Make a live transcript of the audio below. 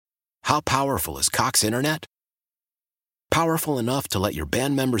How powerful is Cox Internet? Powerful enough to let your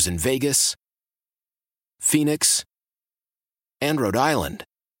band members in Vegas, Phoenix, and Rhode Island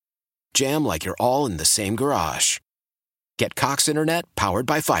jam like you're all in the same garage. Get Cox Internet powered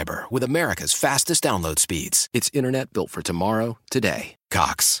by fiber with America's fastest download speeds. It's internet built for tomorrow, today.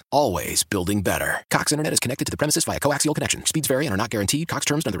 Cox, always building better. Cox Internet is connected to the premises via coaxial connection. Speeds vary and are not guaranteed. Cox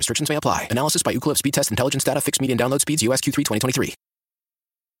terms and other restrictions may apply. Analysis by Ookla Speed Test Intelligence Data. Fixed median download speeds. US Q3 2023.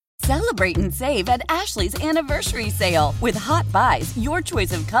 Celebrate and save at Ashley's Anniversary Sale. With Hot Buys, your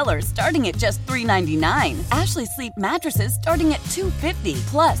choice of colors starting at just $3.99. Ashley Sleep mattresses starting at $2.50.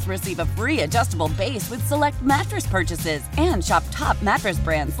 Plus, receive a free adjustable base with select mattress purchases. And shop top mattress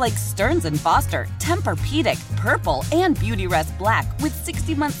brands like Stearns & Foster, Tempur-Pedic, Purple, and Beautyrest Black with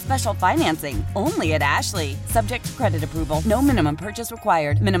 60-month special financing. Only at Ashley. Subject to credit approval. No minimum purchase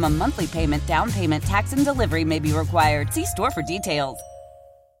required. Minimum monthly payment, down payment, tax, and delivery may be required. See store for details.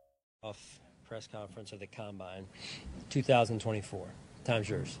 Press conference of the Combine 2024. Time's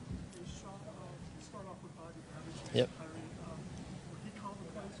yours. Yep.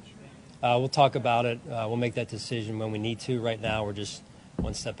 We'll talk about it. We'll make that decision when we need to. Right now, we're just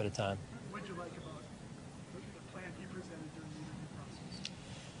one step at a time. What did you like about the plan he presented during the interview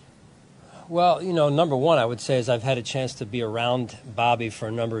process? Well, number one, I would say is I've had a chance to be around Bobby for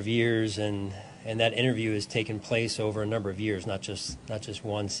a number of years, and that interview has taken place over a number of years, not just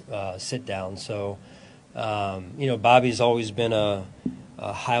one sit down. So, Bobby's always been a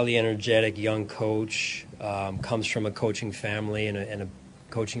highly energetic young coach, comes from a coaching family and a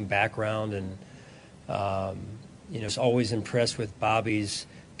coaching background, and was always impressed with Bobby's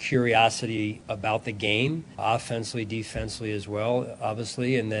curiosity about the game, offensively, defensively as well,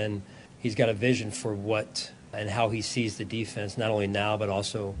 obviously, and then he's got a vision for what and how he sees the defense, not only now but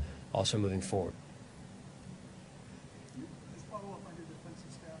also moving forward. Let's follow up on your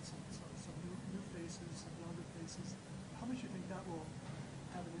defensive stats. Some new faces, some younger faces. How much do you think that will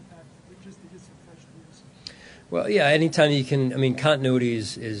have an impact just to get some fresh news? Well, yeah, anytime you can. I mean, continuity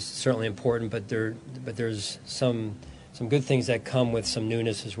is certainly important, but there's some good things that come with some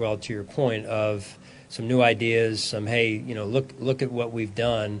newness as well. To your point of some new ideas, some look at what we've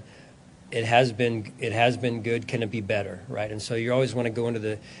done. It has been good. Can it be better, right? And so you always want to go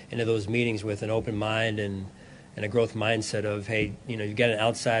into those meetings with an open mind and a growth mindset of, hey, you've got an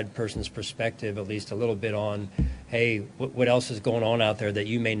outside person's perspective, at least a little bit on, hey, what else is going on out there that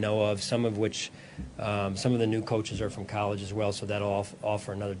you may know of? Some of which, some of the new coaches are from college as well, so that'll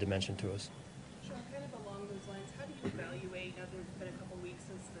offer another dimension to us. Sean, kind of along those lines, how do you evaluate? Now there's been a couple weeks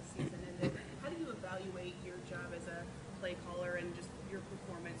since the season ended. How do you evaluate your job as a play caller and just your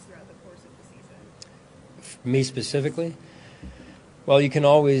performance throughout the course of the season? Me specifically? Well, you can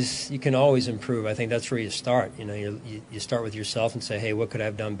always improve. I think that's where you start. You start with yourself and say, hey, what could I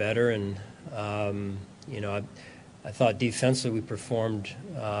have done better? And I thought defensively we performed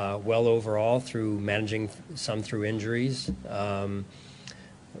well overall through managing some through injuries.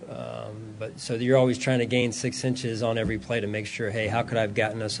 But so you're always trying to gain 6 inches on every play to make sure, hey, how could I have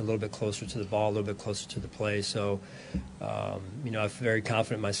gotten us a little bit closer to the ball, a little bit closer to the play? So, I'm very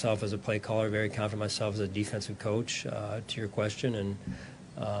confident myself as a play caller, very confident myself as a defensive coach, to your question. And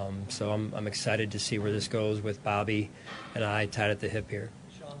so I'm excited to see where this goes with Bobby and I tied at the hip here.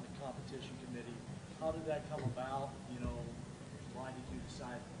 Sean, the competition committee, how did that come about? Why did you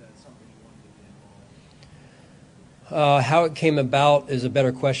decide that's something you wanted to get involved in? How it came about is a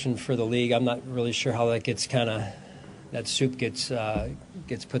better question for the league. I'm not really sure how that gets that soup gets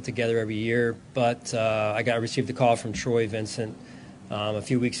put together every year. But I received a call from Troy Vincent a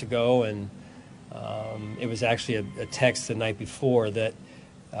few weeks ago, and it was actually a text the night before that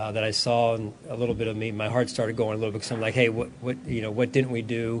I saw, and a little bit of me. My heart started going a little bit because I'm like, hey, what didn't we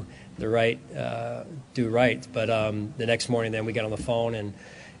do do right? But the next morning, then we got on the phone, and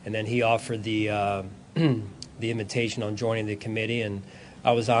then he offered the invitation on joining the committee, and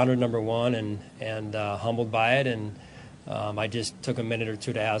I was honored, number one, and humbled by it, and I just took a minute or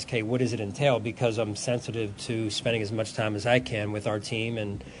two to ask, hey, what does it entail? Because I'm sensitive to spending as much time as I can with our team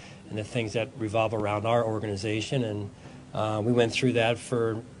and the things that revolve around our organization, and we went through that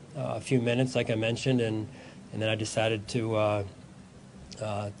for a few minutes, like I mentioned, and then I decided to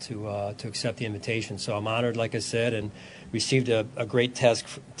accept the invitation. So I'm honored, like I said, and received a great text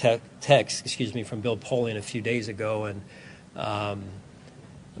from Bill Polian a few days ago, and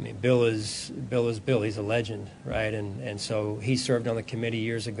Bill is Bill. He's a legend, right? And so he served on the committee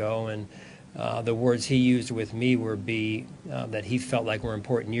years ago, and the words he used with me were that he felt like were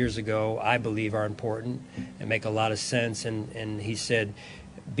important years ago, I believe are important and make a lot of sense. And he said,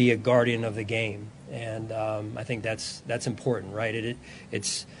 be a guardian of the game. And I think that's important, right?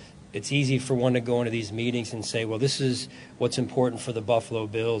 It's it's easy for one to go into these meetings and say, well, this is what's important for the Buffalo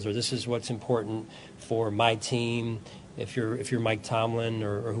Bills, or this is what's important for my team, if you're Mike Tomlin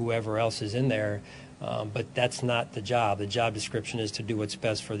or whoever else is in there. But that's not the job. The job description is to do what's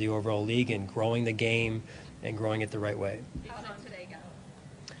best for the overall league and growing the game and growing it the right way. How did today go?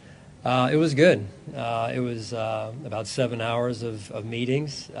 It was good. It was about 7 hours of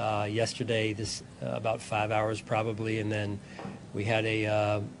meetings. Yesterday, about 5 hours probably, and then we had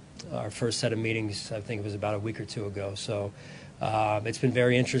our first set of meetings, I think it was about a week or two ago. So it's been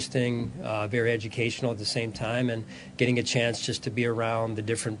very interesting, very educational at the same time, and getting a chance just to be around the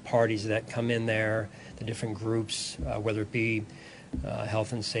different parties that come in there, the different groups, whether it be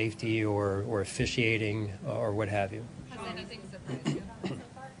health and safety or officiating or what have you. Has anything surprised you about it so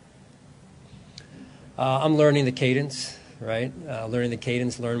far? I'm learning the cadence, right? Learning the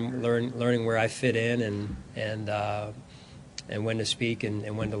cadence, learning where I fit in and when to speak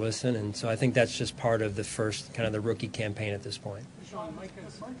and when to listen. And so I think that's just part of the first kind of the rookie campaign at this point. Sean, Micah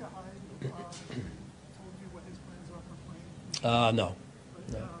Hyde told you what his plans are for playing? No.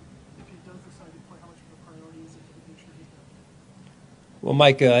 But if he does decide to play, how much of a priority is it to make sure he's there? Well,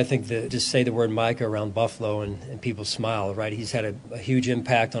 Micah, I think just say the word Micah around Buffalo and people smile, right? He's had a huge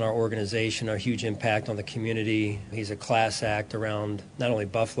impact on our organization, a huge impact on the community. He's a class act around not only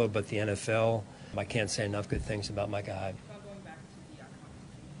Buffalo but the NFL. I can't say enough good things about Micah Hyde. Going back to the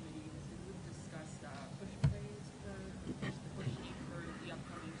competition committee, we've discussed push plays for the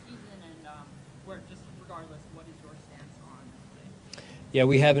upcoming season, and where just regardless, what is your stance on it? Yeah,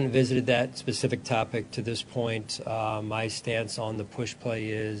 we haven't visited that specific topic to this point. My stance on the push play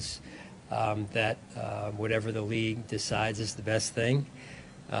is that whatever the league decides is the best thing,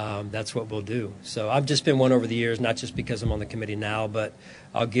 that's what we'll do. So I've just been one over the years, not just because I'm on the committee now, but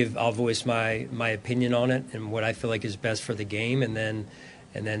I'll voice my opinion on it and what I feel like is best for the game, and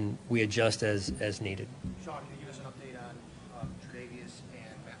then we adjust as needed. Sean, can you give us an update on Tre'Davious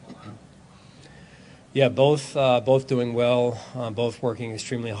and Matt Milano? Yeah, both doing well, both working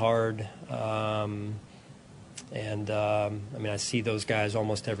extremely hard, and I mean I see those guys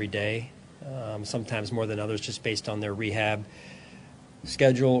almost every day, sometimes more than others, just based on their rehab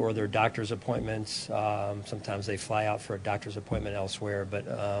schedule or their doctor's appointments. Sometimes they fly out for a doctor's appointment elsewhere,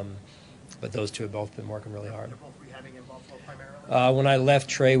 but those two have both been working really hard. They're both rehabbing in Buffalo primarily? When I left,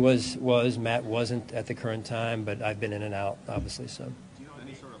 Trey was Matt wasn't at the current time, but I've been in and out, obviously. So. Do you know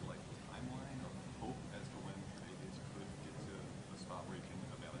any sort of like timeline or hope as to when Tre'Davious could get to a spot where you can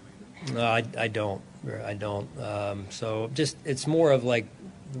evaluate him? I don't. So just it's more of like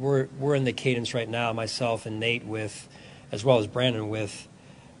we're in the cadence right now, myself and Nate with, as well as Brandon with,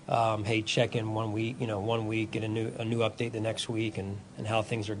 hey, check in 1 week, 1 week, get a new update the next week, and how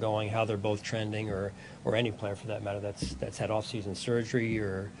things are going, how they're both trending, or any player for that matter that's had off-season surgery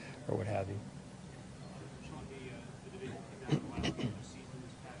or what have you. Sean, the division came down the last season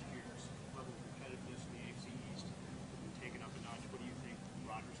this past year's level of competitiveness in the AFC East has been taken up a notch. What do you think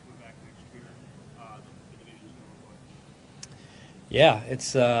Rodgers coming back next year, the division's going to look like? Yeah,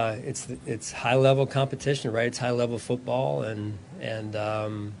 it's high level competition, right? It's high level football, and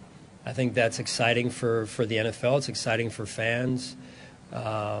I think that's exciting for the NFL. It's exciting for fans.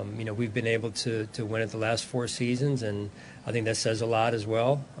 We've been able to win it the last 4 seasons, and I think that says a lot as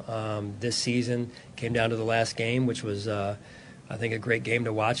well. This season came down to the last game, which was I think a great game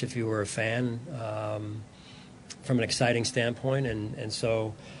to watch if you were a fan from an exciting standpoint, and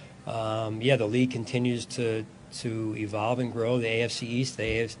so the league continues to evolve and grow. The AFC East,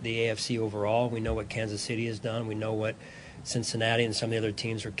 the AFC overall. We know what Kansas City has done. We know what Cincinnati and some of the other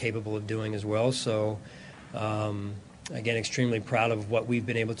teams are capable of doing as well. So, again, extremely proud of what we've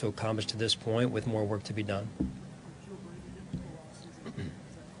been able to accomplish to this point, with more work to be done. Joe Brady did pull off season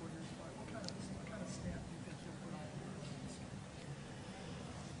as that quarter's spot. What kind of stamp do you think he'll put on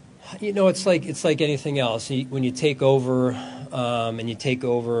it? It's like anything else. When you take over, and you take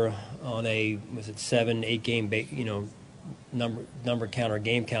over on a 7-8 game number count or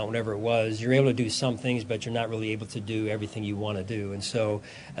game count, whatever it was, you're able to do some things, but you're not really able to do everything you want to do. And so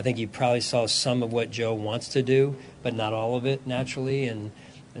I think you probably saw some of what Joe wants to do, but not all of it naturally. And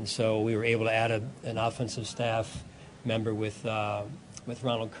so we were able to add an offensive staff member with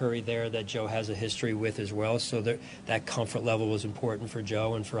Ronald Curry there that Joe has a history with as well. So that comfort level was important for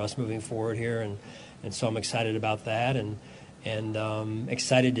Joe and for us moving forward here. And so I'm excited about that, and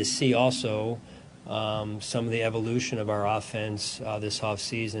excited to see also some of the evolution of our offense this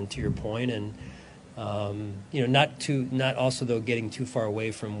offseason, to your point, and not also though getting too far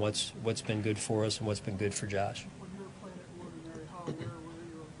away from what's been good for us and what's been good for Josh. When you were playing at Ordinary, how aware were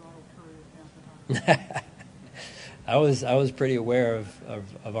you of Ronald Curry at half the time? I was pretty aware of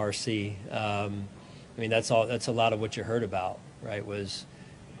RC. I mean, that's a lot of what you heard about, right?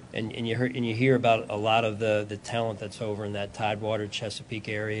 And you hear about a lot of the talent that's over in that Tidewater, Chesapeake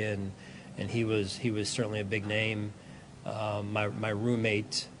area, and he was certainly a big name. My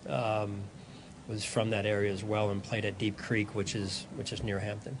roommate was from that area as well and played at Deep Creek, which is near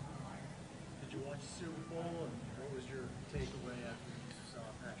Hampton. Did you watch the Super Bowl, and what was your takeaway after you saw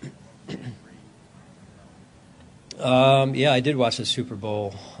Patrick Mahomes? Yeah, I did watch the Super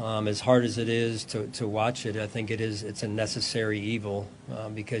Bowl. As hard as it is to watch it, I think it's a necessary evil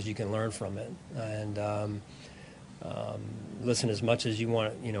because you can learn from it. And listen, as much as you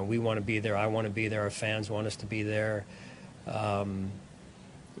want, we want to be there. I want to be there. Our fans want us to be there.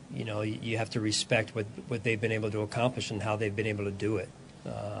 You have to respect what they've been able to accomplish and how they've been able to do it.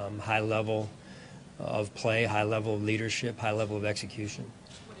 High level of play, high level of leadership, high level of execution.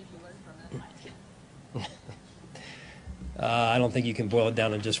 What did you learn from that? I don't think you can boil it down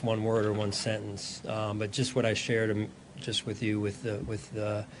to just one word or one sentence, but just what I shared just with you with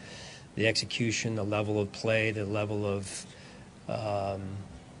the execution, the level of play, the level of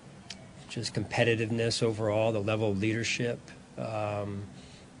just competitiveness overall, the level of leadership.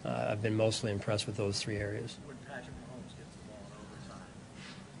 I've been mostly impressed with those three areas. When Patrick Mahomes gets the ball in overtime,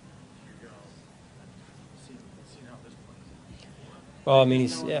 you go, see how this plays. Well, I mean,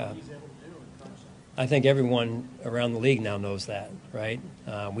 He's able to do in front of him. I think everyone around the league now knows that, right?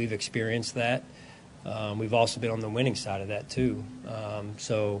 We've experienced that. We've also been on the winning side of that too.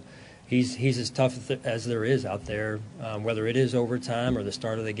 So he's as tough as there is out there, whether it is overtime or the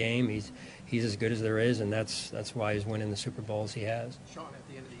start of the game. He's as good as there is, and that's why he's winning the Super Bowls he has. Sean, at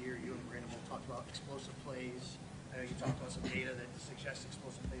the end of the year, you and Brandon both talked about explosive plays. I know you talked about some data that suggests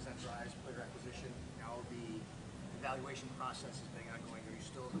explosive plays on drives, player acquisition. Now the evaluation process has been ongoing. Are you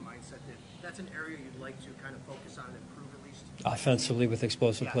still in the mindset that that's an area you'd like to kind of focus on and improve at least? Offensively with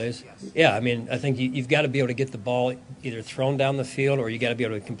explosive plays? Yes. Yeah, I mean, I think you've got to be able to get the ball either thrown down the field or you got to be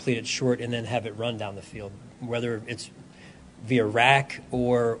able to complete it short and then have it run down the field, whether it's via rack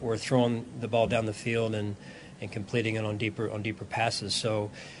or throwing the ball down the field and completing it on deeper passes. So,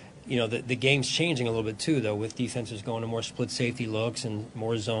 the game's changing a little bit too, though, with defenses going to more split safety looks and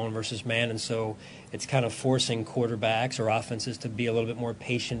more zone versus man, and so it's kind of forcing quarterbacks or offenses to be a little bit more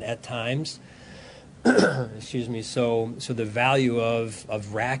patient at times. Excuse me. So the value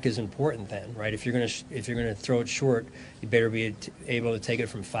of rack is important then, right? If you're gonna throw it short, you better be able to take it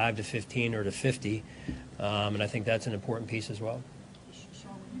from 5 to 15 or to 50, and I think that's an important piece as well.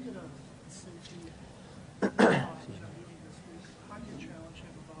 Sean, when you get a safety meeting this week, how do you challenge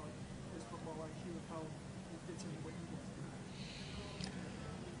him about his football IQ and how it fits into what you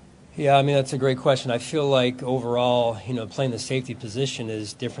do? Yeah, I mean, that's a great question. I feel like overall, playing the safety position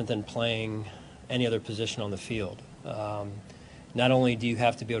is different than playing any other position on the field. Not only do you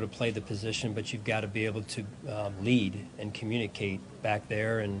have to be able to play the position, but you've got to be able to lead and communicate back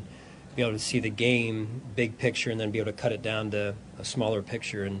there and be able to see the game, big picture, and then be able to cut it down to a smaller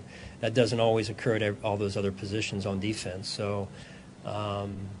picture. And that doesn't always occur at all those other positions on defense. So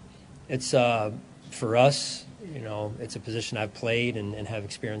it's for us, it's a position I've played and have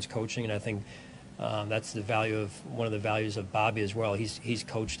experience coaching, and I think that's one of the values of Bobby as well. He's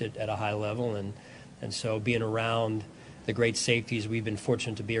coached it at a high level, and so being around the great safeties we've been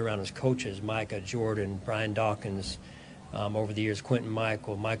fortunate to be around as coaches, Micah, Jordan, Brian Dawkins, over the years, Quentin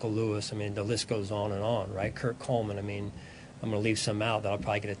Michael Lewis, I mean, the list goes on, right? Kurt Coleman, I mean, I'm going to leave some out that I'll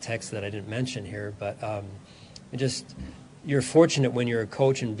probably get a text that I didn't mention here, but you're fortunate when you're a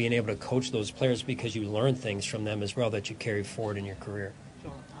coach and being able to coach those players because you learn things from them as well that you carry forward in your career.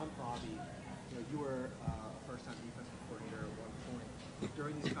 Sean, I'm Bobby. You were a first-time defensive coordinator at one point.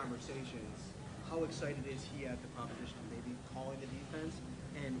 During these conversations, how excited is he at the proposition of maybe calling the defense?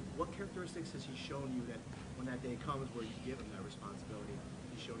 And what characteristics has he shown you that when that day comes where you give him that responsibility,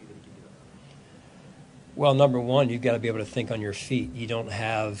 he's shown you that he can do that? Well, number one, you've got to be able to think on your feet. You don't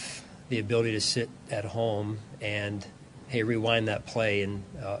have the ability to sit at home and, hey, rewind that play and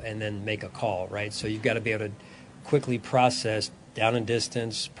then make a call, right? So you've got to be able to quickly process down and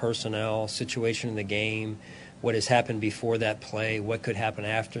distance, personnel, situation in the game, what has happened before that play, what could happen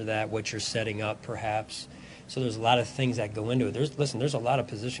after that, what you're setting up perhaps. So there's a lot of things that go into it. There's a lot of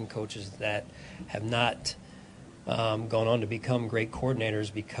position coaches that have not gone on to become great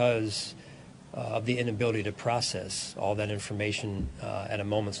coordinators because of the inability to process all that information at a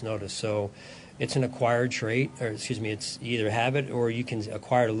moment's notice. So it's an acquired trait, it's either have it or you can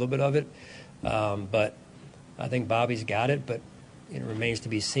acquire a little bit of it. But I think Bobby's got it, but it remains to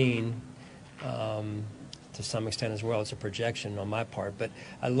be seen to some extent as well. It's a projection on my part. But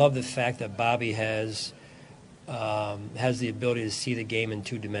I love the fact that Bobby has has the ability to see the game in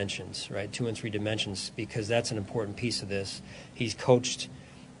 2 dimensions, right? 2 and 3 dimensions, because that's an important piece of this. He's coached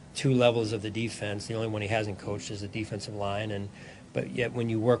 2 levels of the defense. The only one he hasn't coached is the defensive line, but yet when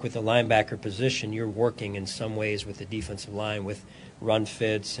you work with the linebacker position, you're working in some ways with the defensive line with run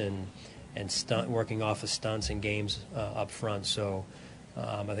fits and working off of stunts and games up front. So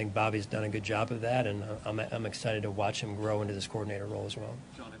I think Bobby's done a good job of that, and I'm excited to watch him grow into this coordinator role as well.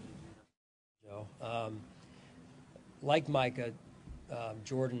 Like Micah,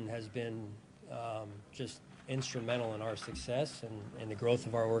 Jordan has been just instrumental in our success and the growth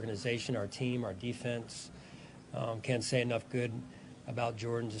of our organization, our team, our defense. Can't say enough good about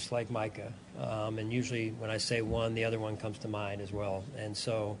Jordan, just like Micah. And usually when I say one, the other one comes to mind as well. And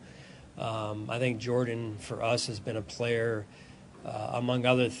so I think Jordan, for us, has been a player, among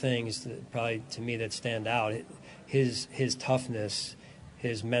other things, that probably to me that stand out. His toughness,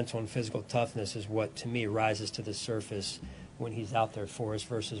 his mental and physical toughness is what, to me, rises to the surface when he's out there for us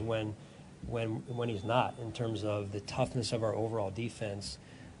versus when he's not, in terms of the toughness of our overall defense.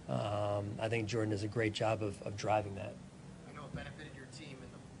 I think Jordan does a great job of driving that. I know it benefited your team in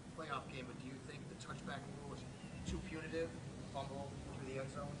the playoff game, but do you think the touchback rule is too punitive, fumble through the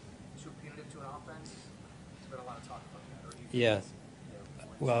end zone, too punitive to an offense? There's been a lot of talk about that. Or do you think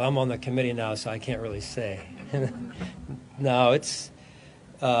Well, I'm on the committee now, so I can't really say. No, it's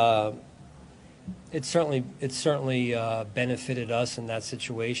certainly benefited us in that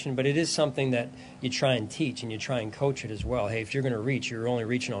situation, but it is something that you try and teach and you try and coach it as well. Hey, if you're going to reach, you're only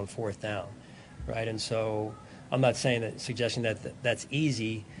reaching on 4th down, right? And so I'm not suggesting that that's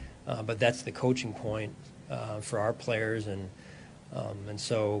easy, but that's the coaching point for our players, and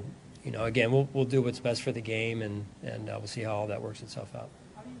so again, we'll do what's best for the game, and we'll see how all that works itself out.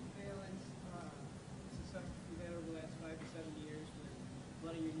 How do you balance success you've had over the last 5 to 7 years with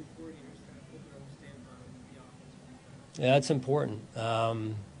letting your new coordinators kind of put their own stamp on the offense? Yeah, that's important.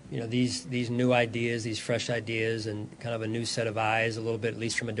 These new ideas, these fresh ideas, and kind of a new set of eyes, a little bit, at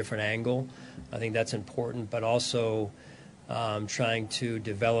least from a different angle. I think that's important, but also trying to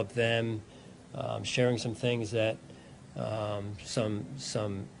develop them, sharing some things that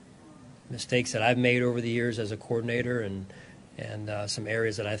some mistakes that I've made over the years as a coordinator, and some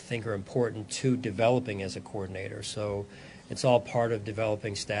areas that I think are important to developing as a coordinator. So it's all part of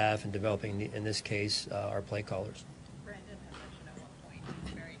developing staff and developing, in this case, our play callers. Brandon had mentioned at one point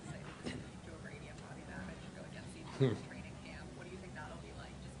he's very excited to see Joe Brady and Bobby Babbitt go against each other in training camp. What do you think that'll be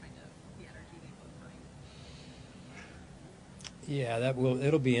like, just kind of the energy they both bring? Yeah,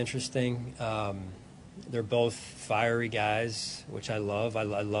 it'll be interesting. They're both fiery guys, which I love. I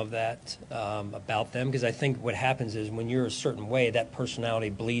love that about them, because I think what happens is when you're a certain way, that personality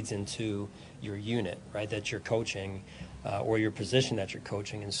bleeds into your unit, right, that you're coaching, or your position that you're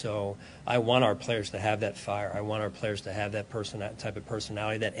coaching. And so I want our players to have that fire. I want our players to have that type of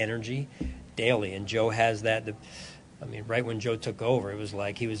personality, that energy daily. And Joe has that. Right when Joe took over, it was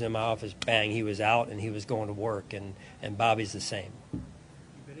like he was in my office, bang, he was out, and he was going to work. And Bobby's the same.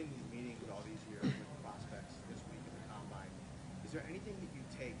 You've been in these meetings all these years with prospects this week at the Combine. Is there anything that you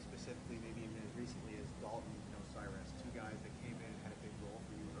take specifically, maybe even as recently as Dalton, Cyrus, 2 guys that came in and had a big role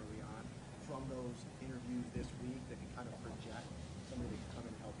for you early on, from those interviews this week that can kind of project somebody that can come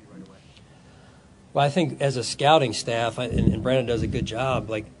in and help you right away? Well, I think as a scouting staff, and Brandon does a good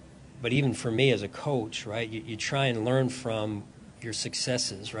job, but even for me as a coach, right, you try and learn from your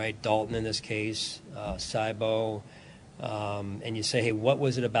successes, right? Dalton in this case, Cybo, and you say, hey, what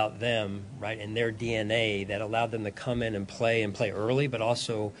was it about them, right, and their DNA that allowed them to come in and play early, but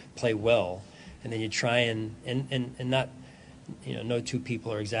also play well? And then you try and not, no 2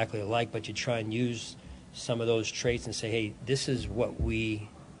 people are exactly alike, but you try and use some of those traits and say, hey, this is what we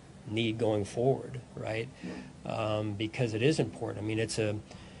need going forward, right? Because it is important.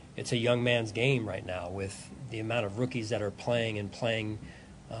 It's a young man's game right now with the amount of rookies that are playing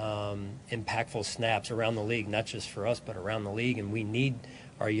impactful snaps around the league, not just for us, but around the league. And we need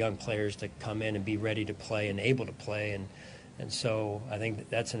our young players to come in and be ready to play and able to play. And so I think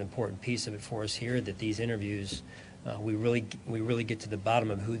that's an important piece of it for us here, that these interviews, we really get to the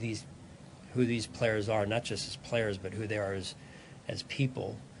bottom of who these players are, not just as players, but who they are as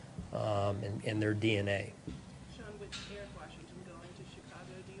people, and their DNA. Sean, with Eric Washington going to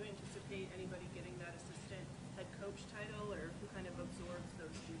Chicago, do you anticipate anybody getting that assistant head coach title, or who kind of absorbs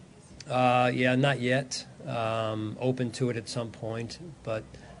those duties? Yeah, not yet. Open to it at some point, but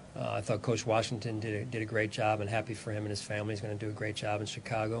I thought Coach Washington did a great job, and happy for him and his family. He's going to do a great job in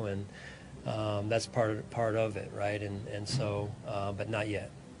Chicago, and that's part of it, right? And so, but not yet.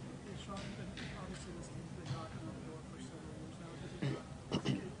 Sean, obviously this team's been knocking on the door for several years now.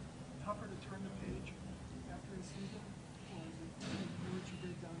 Is it tougher to turn the page after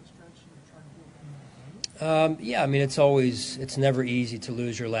Yeah, I mean, it's never easy to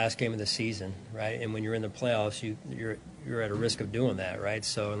lose your last game of the season, right? And when you're in the playoffs, you're at a risk of doing that, right?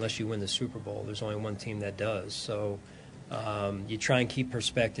 So unless you win the Super Bowl, there's only one team that does. So you try and keep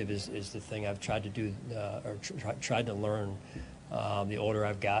perspective is the thing I've tried to do, tried to learn the older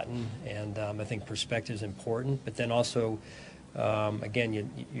I've gotten, and I think perspective is important. But then also,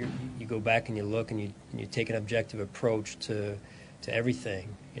 again, you go back and you look and you take an objective approach to everything,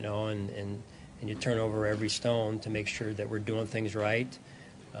 and you turn over every stone to make sure that we're doing things right.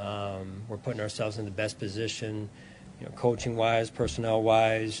 We're putting ourselves in the best position, coaching-wise,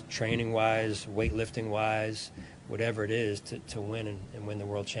 personnel-wise, training-wise, weightlifting-wise, whatever it is to win and win the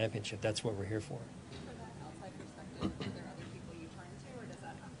world championship. That's what we're here for. For that outside perspective, are there other people you turn to, or does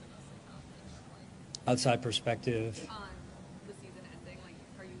that have to mostly come internally? Outside perspective. On the season ending, like,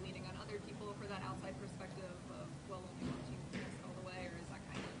 are you leaning on other people for that outside perspective of, well, only one team's going to all the way, or is that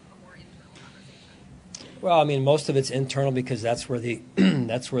kind of a more internal conversation? Well, I mean, most of it's internal because that's where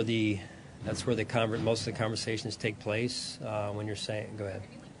most of the conversations take place. When you're saying, go ahead. I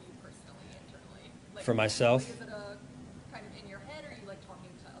mean, like you personally, internally. Like, For myself? Like, is it a kind of in your head, or are you like talking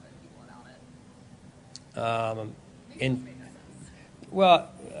to other people about it? Well,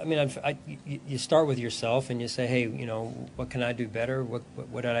 I mean, you start with yourself and you say, hey, what can I do better?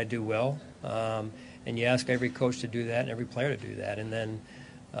 What did I do well? And you ask every coach to do that and every player to do that, and then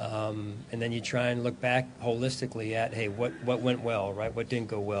you try and look back holistically at, hey, what went well, right? What didn't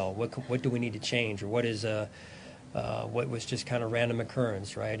go well? What do we need to change, or what was just kind of random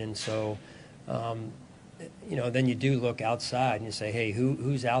occurrence, right? And so, then you do look outside and you say, hey,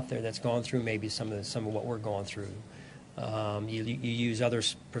 who's out there that's gone through maybe some of what we're going through. You use other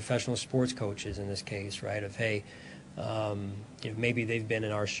professional sports coaches in this case, right? Of, hey, maybe they've been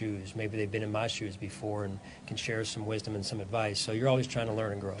in our shoes, maybe they've been in my shoes before, and can share some wisdom and some advice. So you're always trying to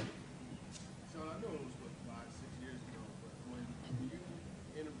learn and grow. So I know it was 5-6 years ago, but when you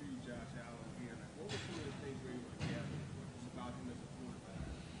interviewed Josh Allen here, what were some of the things where you were like, yeah, about him as a quarterback?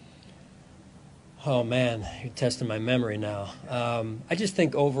 Oh man, you're testing my memory now. I just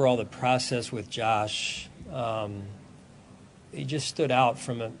think overall the process with Josh, he just stood out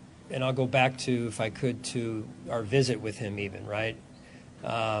and I'll go back to, if I could, to our visit with him even, right?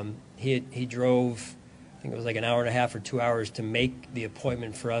 He drove, I think it was like an hour and a half or 2 hours to make the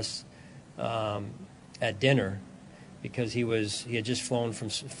appointment for us at dinner, because he had just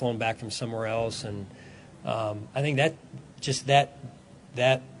flown back from somewhere else, and I think that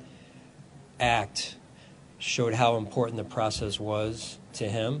act showed how important the process was to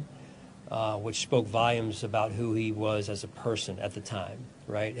him, which spoke volumes about who he was as a person at the time,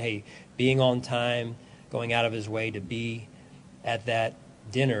 right? Hey, being on time, going out of his way to be at that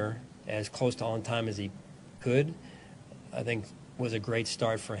dinner as close to on time as he could, I think was a great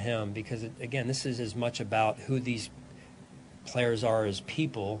start for him, because, again, this is as much about who these players are as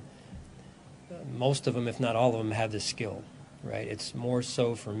people. Most of them, if not all of them, have the skill, right? It's more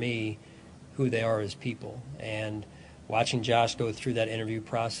so for me who they are as people. And watching Josh go through that interview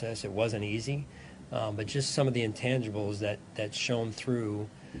process, it wasn't easy, but just some of the intangibles that shone through,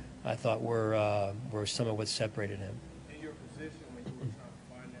 I thought were some of what separated him. In your position, when you were trying to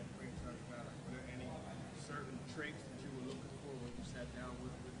find that franchise guy, were there any certain traits that you were looking for when you sat down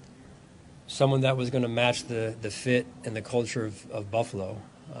with him? Someone that was going to match the fit and the culture of Buffalo.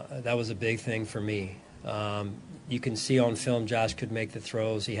 That was a big thing for me. You can see on film Josh could make the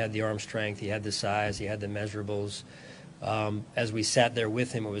throws. He had the arm strength. He had the size. He had the measurables. As we sat there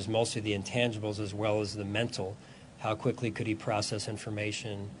with him, it was mostly the intangibles as well as the mental. How quickly could he process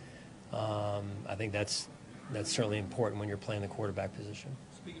information? I think that's certainly important when you're playing the quarterback position.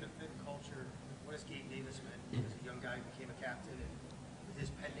 Speaking of fit and culture, what has Gabe Davis meant as a young guy who became a captain, and with his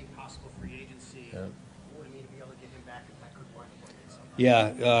pending possible free agency, what would it mean to be able to get him back if that could wind up like this?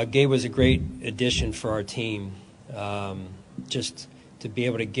 Yeah, Gabe was a great addition for our team. Just to be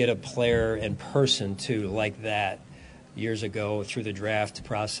able to get a player in person, too, like that years ago through the draft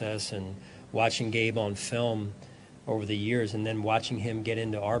process, and watching Gabe on film over the years, and then watching him get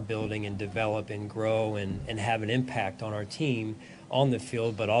into our building and develop and grow and have an impact on our team on the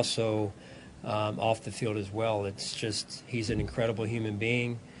field, but also off the field as well. It's just, he's an incredible human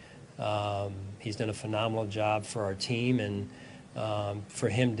being. He's done a phenomenal job for our team, and for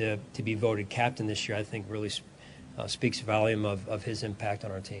him to be voted captain this year, I think really speaks volume of his impact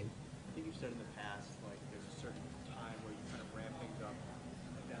on our team. I think you've said in the past, like, there's a certain time where you kind of ramp things up,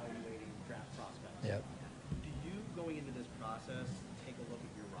 evaluating draft prospects. Yep. Do you, going into this process, take a look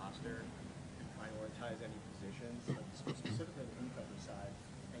at your roster and prioritize any positions, like specifically on the defensive side,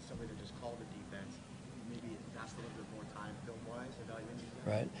 as somebody to just call the defense, maybe invest a little bit more time film-wise, evaluating?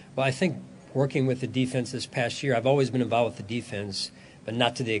 Right. Well, I think working with the defense this past year, I've always been involved with the defense, but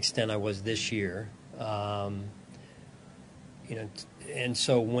not to the extent I was this year. And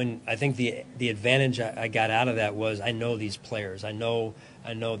so when I think the advantage I got out of that was I know these players. I know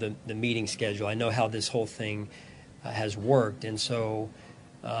the meeting schedule. I know how this whole thing has worked. And so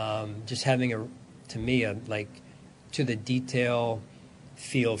just having a to the detail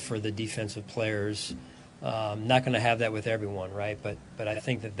feel for the defensive players. Not going to have that with everyone, right? But I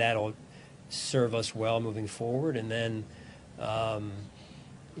think that'll serve us well moving forward. And then,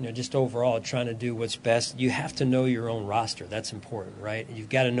 just overall trying to do what's best. You have to know your own roster. That's important, right? You've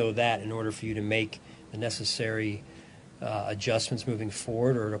got to know that in order for you to make the necessary adjustments moving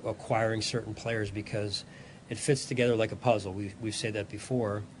forward or acquiring certain players, because it fits together like a puzzle. We've said that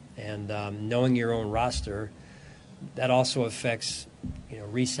before. And knowing your own roster, that also affects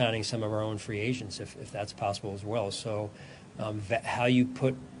re-signing some of our own free agents if that's possible as well. So how you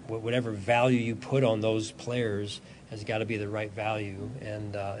put whatever value you put on those players has got to be the right value,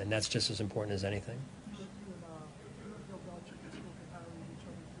 and that's just as important as anything. You and Bill Belichick have spoken highly of each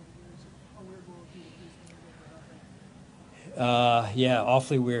other through the years. How weird will it be to face him? Yeah,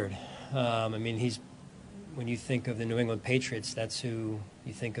 awfully weird. When you think of the New England Patriots, that's who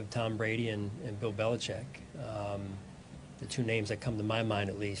you think of: Tom Brady and Bill Belichick. The two names that come to my mind,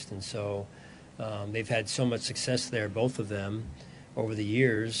 at least. And so they've had so much success there, both of them, over the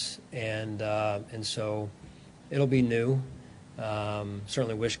years. And so it'll be new.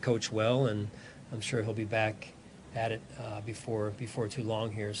 Certainly wish Coach well, and I'm sure he'll be back at it before too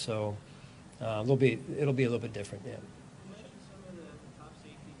long here. So it'll be a little bit different, yeah. You mentioned some of the top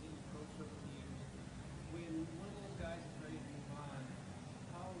safeties that you coached over the years. When one of those guys is ready to move on,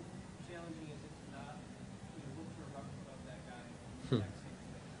 how challenging is it to not look for a replica of that guy?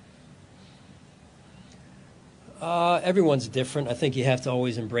 Everyone's different. I think you have to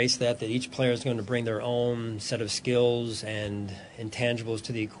always embrace that each player is going to bring their own set of skills and intangibles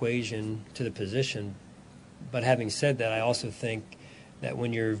to the equation, to the position. But having said that, I also think that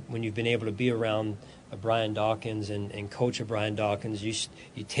when you've been able to be around a Brian Dawkins and coach a Brian Dawkins,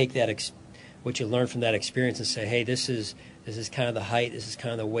 you take that what you learn from that experience and say, hey, this is kind of the height, this is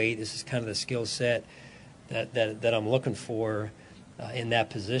kind of the weight, this is kind of the skill set that I'm looking for in that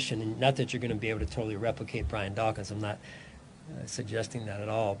position. And not that you're going to be able to totally replicate Brian Dawkins. I'm not suggesting that at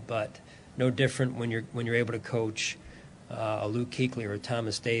all. But no different when you're able to coach a Luke Kuechly or a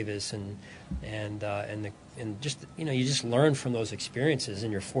Thomas Davis, and just you just learn from those experiences.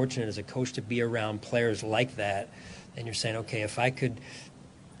 And you're fortunate as a coach to be around players like that. And you're saying, okay, if I could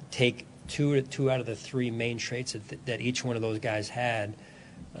take two out of the three main traits that each one of those guys had,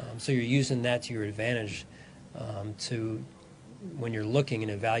 so you're using that to your advantage to. When you're looking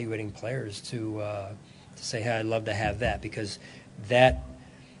and evaluating players to say, hey, I'd love to have that, because that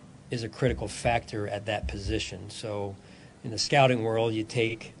is a critical factor at that position. So in the scouting world, you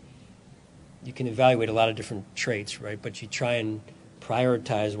can evaluate a lot of different traits, right? But you try and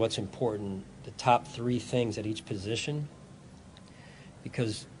prioritize what's important, the top three things at each position,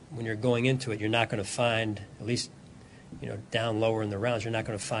 because when you're going into it, you're not going to find, at least down lower in the rounds, you're not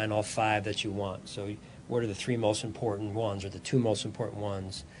going to find all five that you want. So what are the three most important ones, or the two most important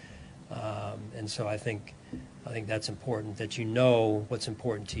ones? And so I think that's important, that you know what's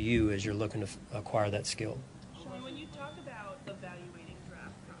important to you as you're looking to acquire that skill. Sean, when you talk about evaluating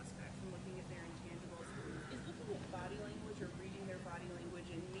draft prospects and looking at their intangibles, is looking at body language or reading their body language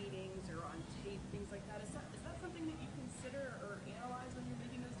in meetings or on tape, things like that, is that something that you consider or analyze when you're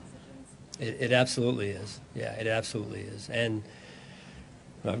making those decisions? It absolutely is. Yeah, it absolutely is. And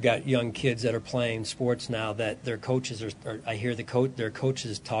I've got young kids that are playing sports now that their coaches I hear their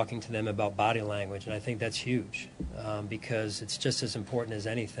coaches talking to them about body language, and I think that's huge because it's just as important as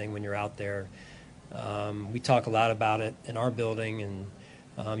anything when you're out there. We talk a lot about it in our building,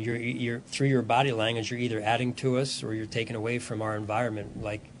 and you're through your body language, you're either adding to us or you're taking away from our environment,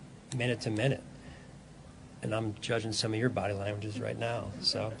 like minute to minute. And I'm judging some of your body languages right now.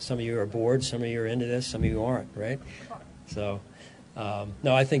 So some of you are bored, some of you are into this, some of you aren't, right? So.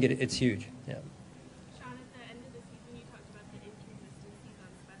 No, I think it's huge. Yeah. Sean, at the end of the season, you talked about the inconsistencies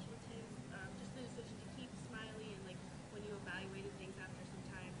on special teams, just the decision to keep Smiley, and when you evaluated things after some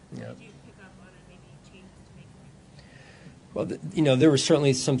time, what did you pick up on and maybe changes to make? Well, there were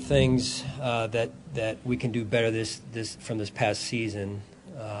certainly some things that we can do better from this past season,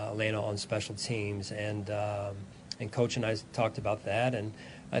 laying on special teams, and Coach and I talked about that, and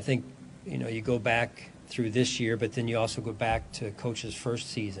I think you go back through this year, but then you also go back to Coach's first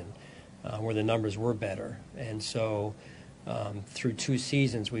season where the numbers were better. And so through two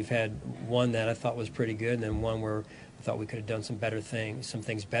seasons, we've had one that I thought was pretty good, and then one where I thought we could have done some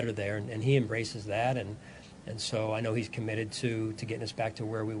things better there, and he embraces that, and so I know he's committed to getting us back to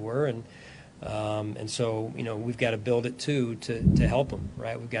where we were, and so we've got to build it too to help him,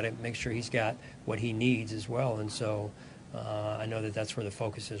 right? We've got to make sure he's got what he needs as well, and so I know that's where the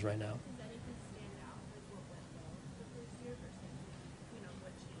focus is right now.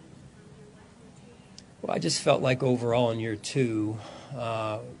 Well, I just felt like overall in year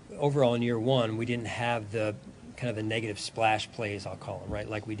one, we didn't have the kind of the negative splash plays, I'll call them, right,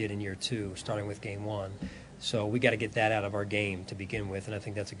 like we did in year two, starting with game one. So we got to get that out of our game to begin with, and I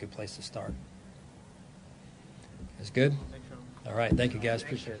think that's a good place to start. That's good? Thanks, Sean. All right. Thank you, guys.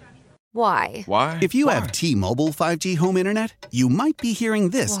 Appreciate it. Why? Why? If you have T-Mobile 5G home internet, you might be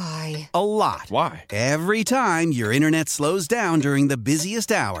hearing this Why? a lot. Why? Every time your internet slows down during the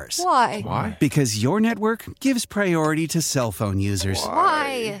busiest hours. Why? Why? Because your network gives priority to cell phone users.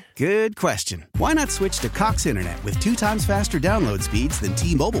 Why? Good question. Why not switch to Cox Internet with 2 times faster download speeds than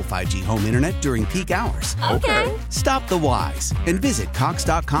T-Mobile 5G home internet during peak hours? Okay. Stop the whys and visit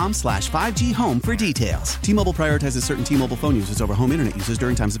cox.com/5G home for details. T-Mobile prioritizes certain T-Mobile phone users over home internet users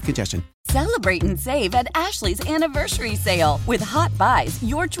during times of congestion. Celebrate and save at Ashley's Anniversary Sale. With Hot Buys,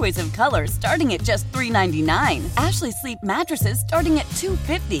 your choice of colors starting at just $3.99. Ashley Sleep mattresses starting at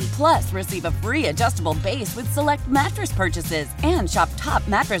 $2.50. Plus, receive a free adjustable base with select mattress purchases. And shop top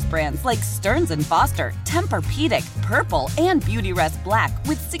mattress brands like Stearns & Foster, Tempur-Pedic, Purple, and Beautyrest Black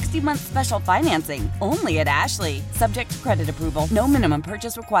with 60-month special financing. Only at Ashley. Subject to credit approval. No minimum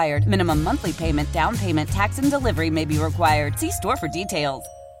purchase required. Minimum monthly payment, down payment, tax, and delivery may be required. See store for details.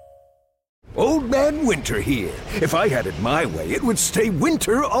 Old Man Winter here. If I had it my way, it would stay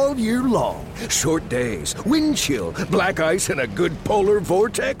winter all year long. Short days, wind chill, black ice, and a good polar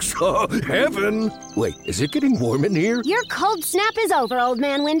vortex. Oh, heaven. Wait, is it getting warm in here? Your cold snap is over, Old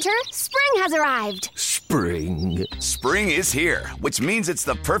Man Winter. Spring has arrived. Spring. Spring is here, which means it's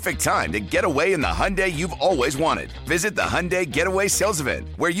the perfect time to get away in the Hyundai you've always wanted. Visit the Hyundai Getaway Sales Event,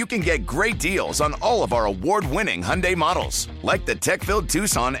 where you can get great deals on all of our award-winning Hyundai models, like the tech-filled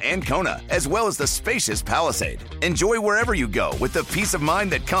Tucson and Kona, as well as the spacious Palisade. Enjoy wherever you go with the peace of mind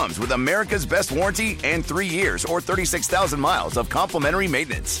that comes with America's best warranty and 3 years or 36,000 miles of complimentary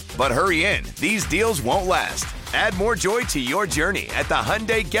maintenance. But hurry in, these deals won't last. Add more joy to your journey at the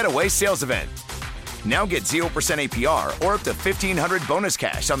Hyundai Getaway Sales Event. Now get 0% APR or up to $1,500 bonus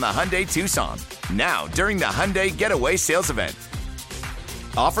cash on the Hyundai Tucson. Now, during the Hyundai Getaway Sales Event.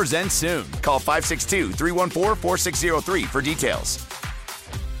 Offers end soon. Call 562-314-4603 for details.